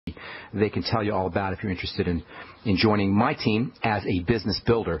they can tell you all about if you're interested in joining my team as a business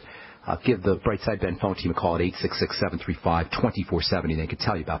builder. Give the Brightside Ben phone team a call at 866-735-2470. They can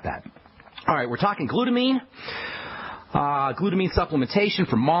tell you about that. All right, we're talking glutamine. Glutamine supplementation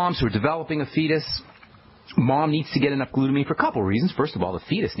for moms who are developing a fetus. Mom needs to get enough glutamine for a couple of reasons. First of all, the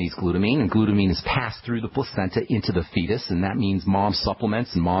fetus needs glutamine, and glutamine is passed through the placenta into the fetus, and that means mom's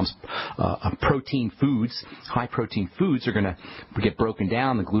supplements and mom's protein foods, high-protein foods, are going to get broken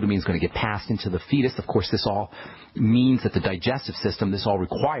down. The glutamine is going to get passed into the fetus. Of course, this all means that this all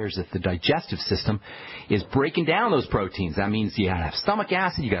requires that the digestive system is breaking down those proteins. That means you got to have stomach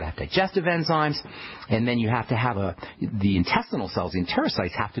acid, you got to have digestive enzymes, and then you have to have the intestinal cells, the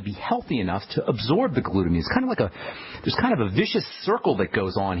enterocytes, have to be healthy enough to absorb the glutamine. It's kind of like there's kind of a vicious circle that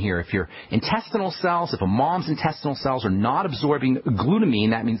goes on here. If your intestinal cells, if a mom's intestinal cells are not absorbing glutamine,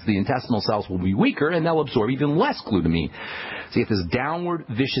 that means the intestinal cells will be weaker and they'll absorb even less glutamine. So you have this downward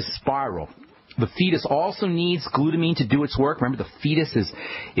vicious spiral. The fetus also needs glutamine to do its work. Remember, the fetus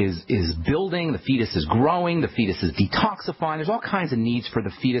is building, the fetus is growing, the fetus is detoxifying. There's all kinds of needs for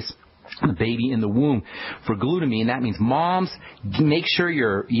the fetus, the baby in the womb, for glutamine. That means moms, make sure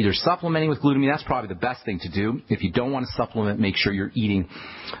you're either supplementing with glutamine. That's probably the best thing to do. If you don't want to supplement, make sure you're eating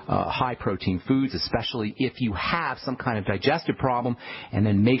high-protein foods, especially if you have some kind of digestive problem, and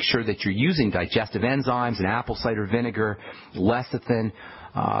then make sure that you're using digestive enzymes and apple cider vinegar, lecithin,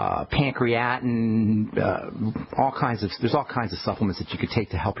 pancreatin, there's all kinds of supplements that you could take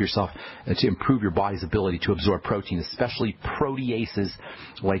to help yourself to improve your body's ability to absorb protein, especially proteases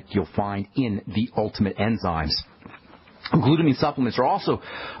like you'll find in the Ultimate Enzymes. Glutamine supplements are also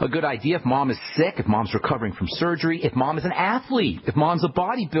a good idea if mom is sick, if mom's recovering from surgery, if mom is an athlete, if mom's a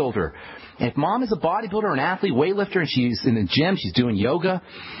bodybuilder. And if mom is a bodybuilder or an athlete, weightlifter, and she's in the gym, she's doing yoga,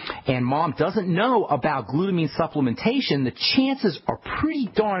 and mom doesn't know about glutamine supplementation, the chances are pretty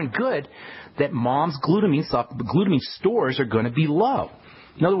darn good that mom's glutamine stores are going to be low.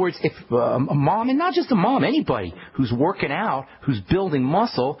 In other words, if a mom, and not just a mom, anybody who's working out, who's building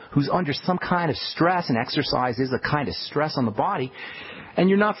muscle, who's under some kind of stress, and exercise is a kind of stress on the body, and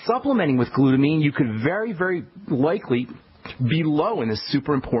you're not supplementing with glutamine, you could very, very likely be low in this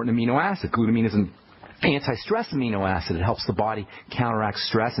super important amino acid. Glutamine is an anti-stress amino acid. It helps the body counteract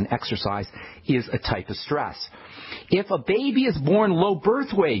stress, and exercise is a type of stress. If a baby is born low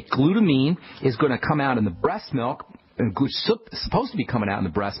birth weight, glutamine is going to come out in the breast milk. It's supposed to be coming out in the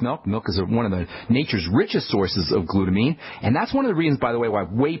breast milk. Milk is one of the nature's richest sources of glutamine, and that's one of the reasons, by the way, why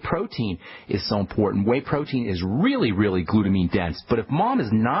whey protein is so important. Whey protein is really, really glutamine dense. But if mom is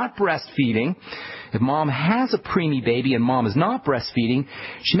not breastfeeding, if mom has a preemie baby and mom is not breastfeeding,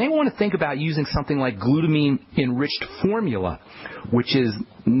 she may want to think about using something like glutamine-enriched formula, which is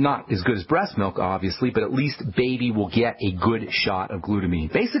not as good as breast milk, obviously, but at least baby will get a good shot of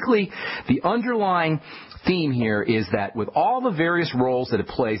glutamine. Basically, the underlying theme here is that with all the various roles that it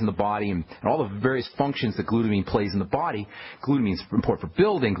plays in the body and all the various functions that glutamine plays in the body, glutamine is important for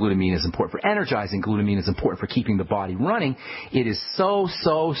building, glutamine is important for energizing, glutamine is important for keeping the body running. It is so,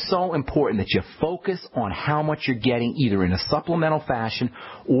 so, so important that you focus on how much you're getting either in a supplemental fashion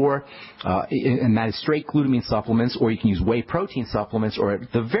or, and that is straight glutamine supplements, or you can use whey protein supplements, or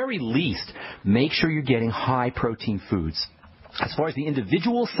at the very least, make sure you're getting high protein foods. As far as the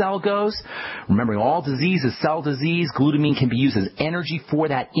individual cell goes, remembering all disease is cell disease, glutamine can be used as energy for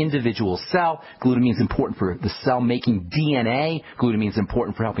that individual cell. Glutamine is important for the cell making DNA. Glutamine is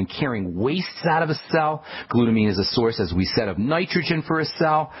important for helping carrying wastes out of a cell. Glutamine is a source, as we said, of nitrogen for a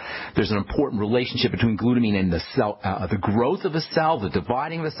cell. There's an important relationship between glutamine and the cell, the growth of a cell, the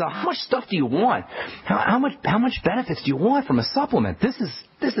dividing of a cell. How much stuff do you want? How much benefits do you want from a supplement? This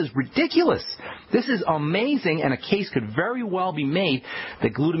is ridiculous. This is amazing, and a case could very well be made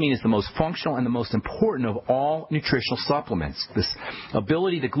that glutamine is the most functional and the most important of all nutritional supplements. This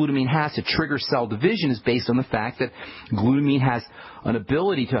ability that glutamine has to trigger cell division is based on the fact that glutamine has an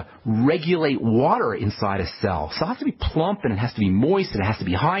ability to regulate water inside a cell. So it has to be plump, and it has to be moist, and it has to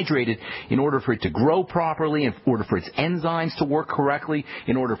be hydrated in order for it to grow properly, in order for its enzymes to work correctly,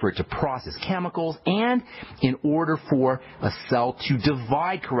 in order for it to process chemicals, and in order for a cell to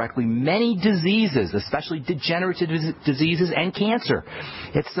divide correctly. Many diseases, especially degenerative diseases and cancer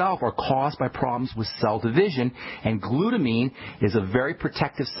itself, are caused by problems with cell division, and glutamine is a very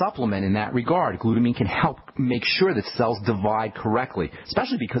protective supplement in that regard. Glutamine can help make sure that cells divide correctly,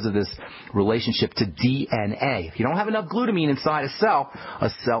 especially because of this relationship to DNA. If you don't have enough glutamine inside a cell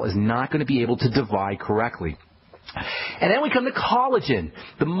is not going to be able to divide correctly. And then we come to collagen,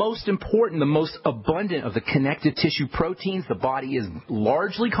 the most important, the most abundant of the connective tissue proteins. The body is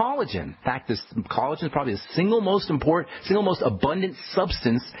largely collagen. In fact, this collagen is probably the single most abundant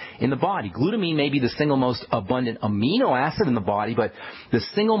substance in the body. Glutamine may be the single most abundant amino acid in the body, but the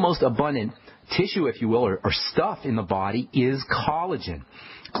single most abundant tissue, if you will, or stuff in the body is collagen.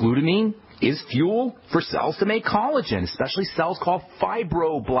 Glutamine is fuel for cells to make collagen, especially cells called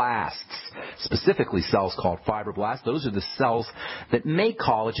fibroblasts. Specifically, cells called fibroblasts. Those are the cells that make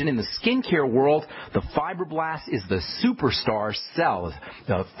collagen. In the skincare world, the fibroblast is the superstar cell.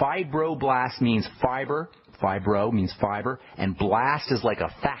 The fibroblast means fiber. Fibro means fiber, and blast is like a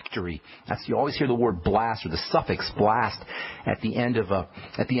factory. You always hear the word blast or the suffix blast at the end of a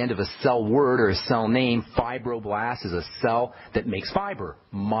cell word or a cell name. Fibroblast is a cell that makes fiber.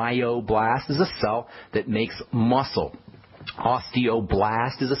 Myoblast is a cell that makes muscle.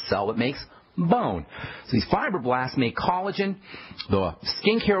 Osteoblast is a cell that makes bone. So these fibroblasts make collagen. The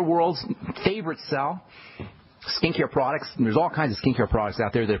skincare world's favorite cell. Skincare products, there's all kinds of skincare products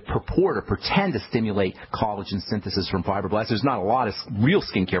out there that purport or pretend to stimulate collagen synthesis from fibroblasts. There's not a lot of real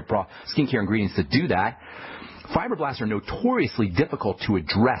skincare ingredients that do that. Fibroblasts are notoriously difficult to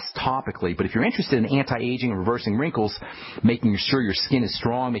address topically, but if you're interested in anti-aging and reversing wrinkles, making sure your skin is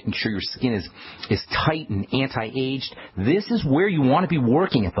strong, making sure your skin is tight and anti-aged, this is where you want to be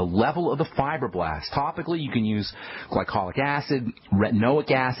working, at the level of the fibroblasts. Topically, you can use glycolic acid, retinoic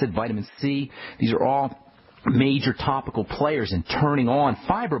acid, vitamin C. These are all major topical players in turning on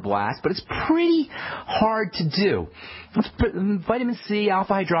fibroblasts, but it's pretty hard to do. Vitamin C,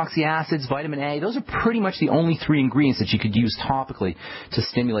 alpha-hydroxy acids, vitamin A, those are pretty much the only three ingredients that you could use topically to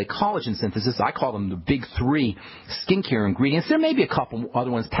stimulate collagen synthesis. I call them the big three skincare ingredients. There may be a couple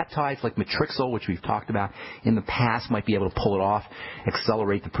other ones. Peptides like matrixyl, which we've talked about in the past, might be able to pull it off,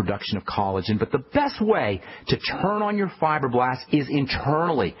 accelerate the production of collagen. But the best way to turn on your fibroblasts is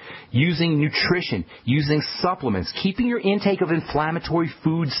internally, using nutrition, using supplements, keeping your intake of inflammatory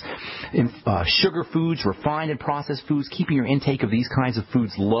foods, sugar foods, refined and processed foods, keeping your intake of these kinds of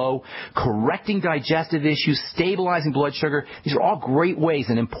foods low, correcting digestive issues, stabilizing blood sugar. These are all great ways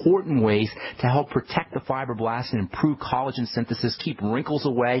and important ways to help protect the fibroblasts and improve collagen synthesis, keep wrinkles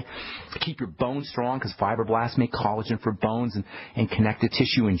away, keep your bones strong, because fibroblasts make collagen for bones and connective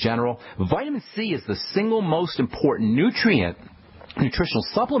tissue in general. Vitamin C is the single most important nutritional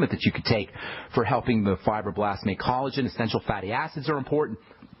supplement that you could take for helping the fibroblasts make collagen. Essential fatty acids are important.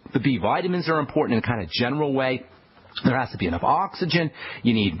 The B vitamins are important in a kind of general way. There has to be enough oxygen.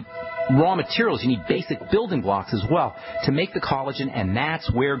 You need raw materials. You need basic building blocks as well to make the collagen, and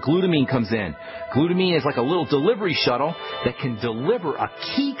that's where glutamine comes in. Glutamine is like a little delivery shuttle that can deliver a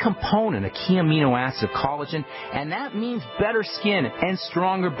key component, a key amino acid of collagen, and that means better skin and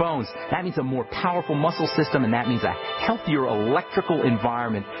stronger bones. That means a more powerful muscle system, and that means a healthier electrical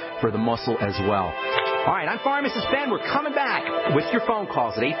environment for the muscle as well. All right, I'm Pharmacist Ben. We're coming back with your phone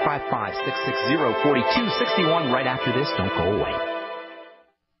calls at 855-660-4261 right after this. Don't go away.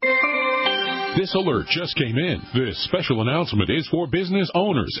 This alert just came in. This special announcement is for business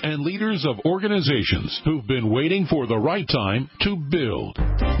owners and leaders of organizations who've been waiting for the right time to build.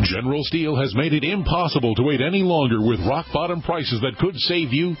 General Steel has made it impossible to wait any longer with rock-bottom prices that could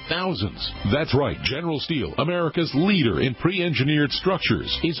save you thousands. That's right. General Steel, America's leader in pre-engineered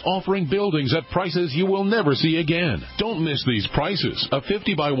structures, is offering buildings at prices you will never see again. Don't miss these prices. A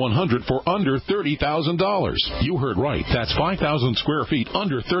 50 by 100 for under $30,000. You heard right. That's 5,000 square feet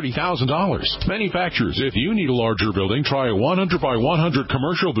under $30,000. Manufacturers, if you need a larger building, try a 100 by 100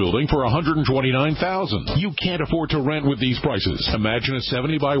 commercial building for $129,000. You can't afford to rent with these prices. Imagine a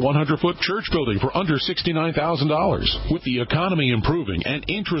 70 by 100 foot church building for under $69,000. With the economy improving and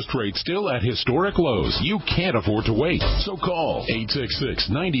interest rates still at historic lows, you can't afford to wait. So call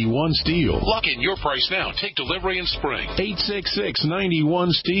 866-91-STEEL. Lock in your price now. Take delivery in spring.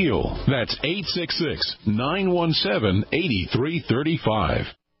 866-91-STEEL. That's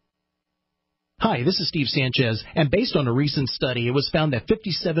 866-917-8335. Hi, this is Steve Sanchez, and based on a recent study, it was found that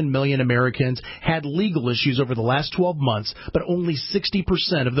 57 million Americans had legal issues over the last 12 months, but only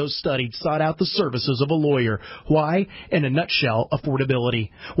 60% of those studied sought out the services of a lawyer. Why? In a nutshell,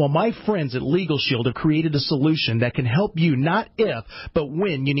 affordability. Well, my friends at Legal Shield have created a solution that can help you not if, but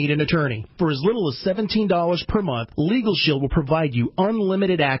when you need an attorney. For as little as $17 per month, Legal Shield will provide you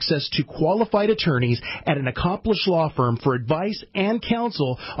unlimited access to qualified attorneys at an accomplished law firm for advice and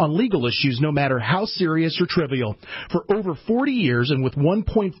counsel on legal issues no matter matter how serious or trivial. For over 40 years and with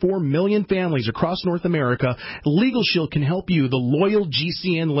 1.4 million families across North America, Legal Shield can help you, the loyal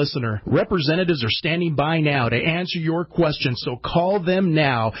GCN listener. Representatives are standing by now to answer your questions, so call them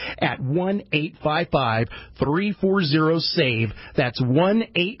now at 1-855-340-SAVE. That's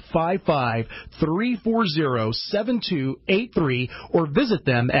 1-855-340-7283, or visit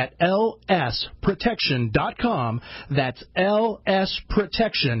them at lsprotection.com. That's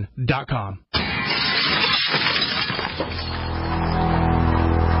lsprotection.com.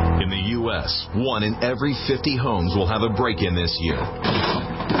 In the U.S., 1 in every 50 homes will have a break-in this year.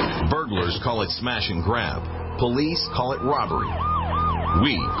 Burglars call it smash and grab. Police call it robbery.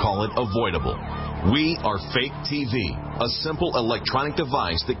 We call it avoidable. We are Fake TV, a simple electronic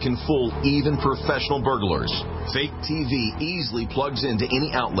device that can fool even professional burglars. Fake TV easily plugs into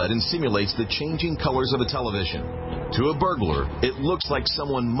any outlet and simulates the changing colors of a television. To a burglar, it looks like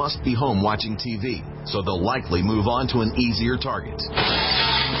someone must be home watching TV, so they'll likely move on to an easier target.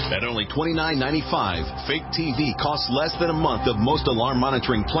 At only $29.95, Fake TV costs less than a month of most alarm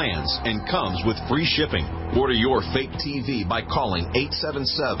monitoring plans and comes with free shipping. Order your Fake TV by calling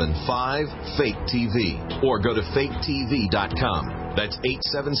 877-5-FAKE-TV or go to faketv.com. That's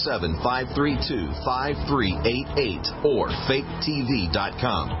 877-532-5388 or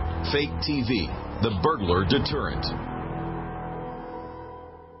faketv.com. Fake TV, the burglar deterrent.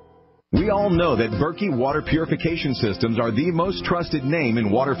 We all know that Berkey Water Purification Systems are the most trusted name in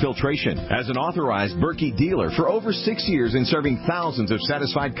water filtration. As an authorized Berkey dealer for over 6 years and serving thousands of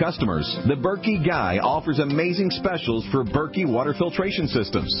satisfied customers, the Berkey Guy offers amazing specials for Berkey Water Filtration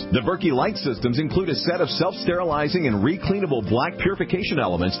Systems. The Berkey Light Systems include a set of self-sterilizing and recleanable black purification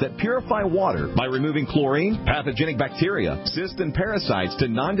elements that purify water by removing chlorine, pathogenic bacteria, cysts, and parasites to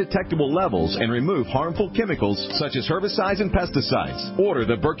non-detectable levels and remove harmful chemicals such as herbicides and pesticides. Order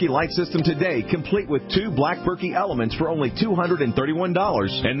the Berkey Light System today, complete with 2 black Berkey elements for only $231,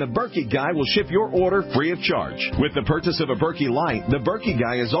 and the Berkey Guy will ship your order free of charge. With the purchase of a Berkey Light, the Berkey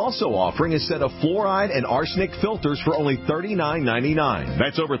Guy is also offering a set of fluoride and arsenic filters for only $39.99.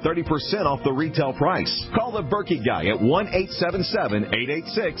 That's over 30% off the retail price. Call the Berkey Guy at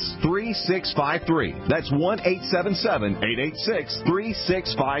 1-877-886-3653. That's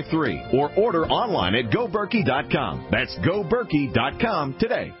 1-877-886-3653. Or order online at goberkey.com. That's goberkey.com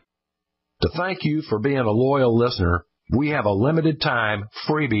today. To thank you for being a loyal listener, we have a limited time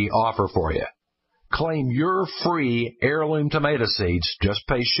freebie offer for you. Claim your free heirloom tomato seeds, just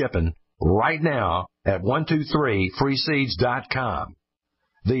pay shipping, right now at 123freeseeds.com.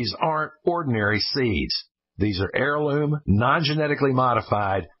 These aren't ordinary seeds. These are heirloom, non-genetically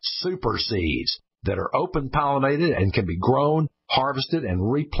modified super seeds that are open pollinated and can be grown, harvested,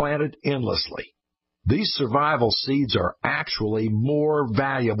 and replanted endlessly. These survival seeds are actually more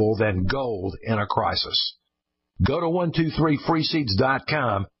valuable than gold in a crisis. Go to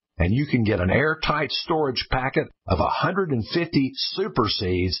 123freeseeds.com and you can get an airtight storage packet of 150 super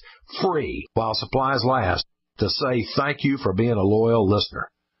seeds free while supplies last to say thank you for being a loyal listener.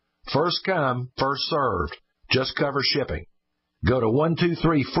 First come, first served. Just cover shipping. Go to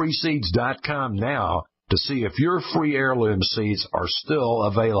 123freeseeds.com now to see if your free heirloom seeds are still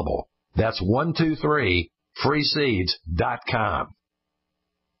available. That's 123freeseeds.com.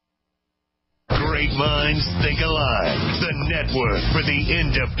 Great minds think alike. The network for the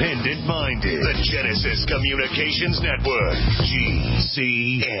independent-minded. The Genesis Communications Network.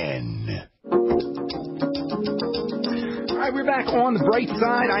 GCN. All right, we're back on the bright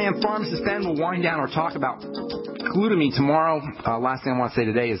side. I am Pharmacist Ben. We'll wind down our talk about glutamine tomorrow. Last thing I want to say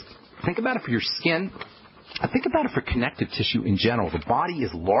today is think about it for your skin. I think about it for connective tissue in general. The body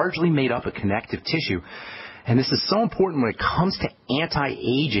is largely made up of connective tissue, and this is so important when it comes to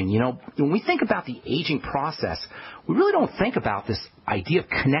anti-aging. You know, when we think about the aging process, we really don't think about this idea of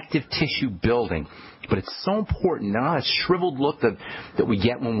connective tissue building, but it's so important. Now, that shriveled look that we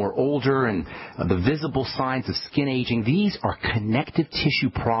get when we're older and the visible signs of skin aging, these are connective tissue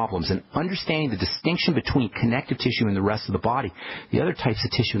problems. And understanding the distinction between connective tissue and the rest of the body, the other types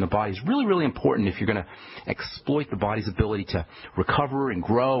of tissue in the body, is really, really important if you're going to exploit the body's ability to recover and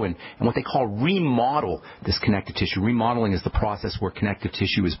grow and what they call remodel this connective tissue. Remodeling is the process where connective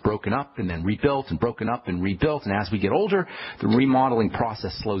tissue is broken up and then rebuilt and broken up and rebuilt. And as we get older, the remodeling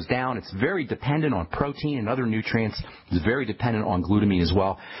process slows down. It's very dependent on protein and other nutrients. It's very dependent on glutamine as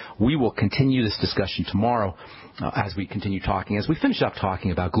well. We will continue this discussion tomorrow as we continue talking, as we finish up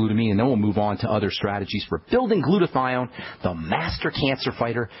talking about glutamine, and then we'll move on to other strategies for building glutathione, the master cancer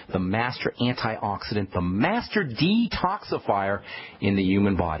fighter, the master antioxidant, the master detoxifier in the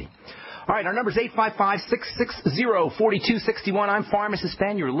human body. All right, our number is 855-660-4261. I'm Pharmacist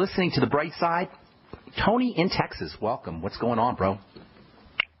Ben. You're listening to The Bright Side. Tony in Texas, welcome. What's going on, bro?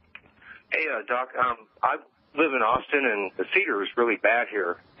 Hey, Doc. I live in Austin, and the cedar is really bad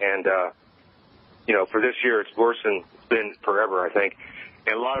here. And, for this year, it's worse than it's been forever, I think.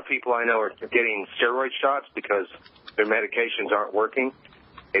 And a lot of people I know are getting steroid shots because their medications aren't working.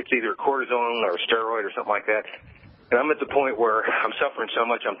 It's either cortisone or steroid or something like that. And I'm at the point where I'm suffering so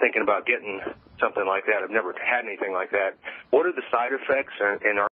much I'm thinking about getting something like that. I've never had anything like that. What are the side effects, and are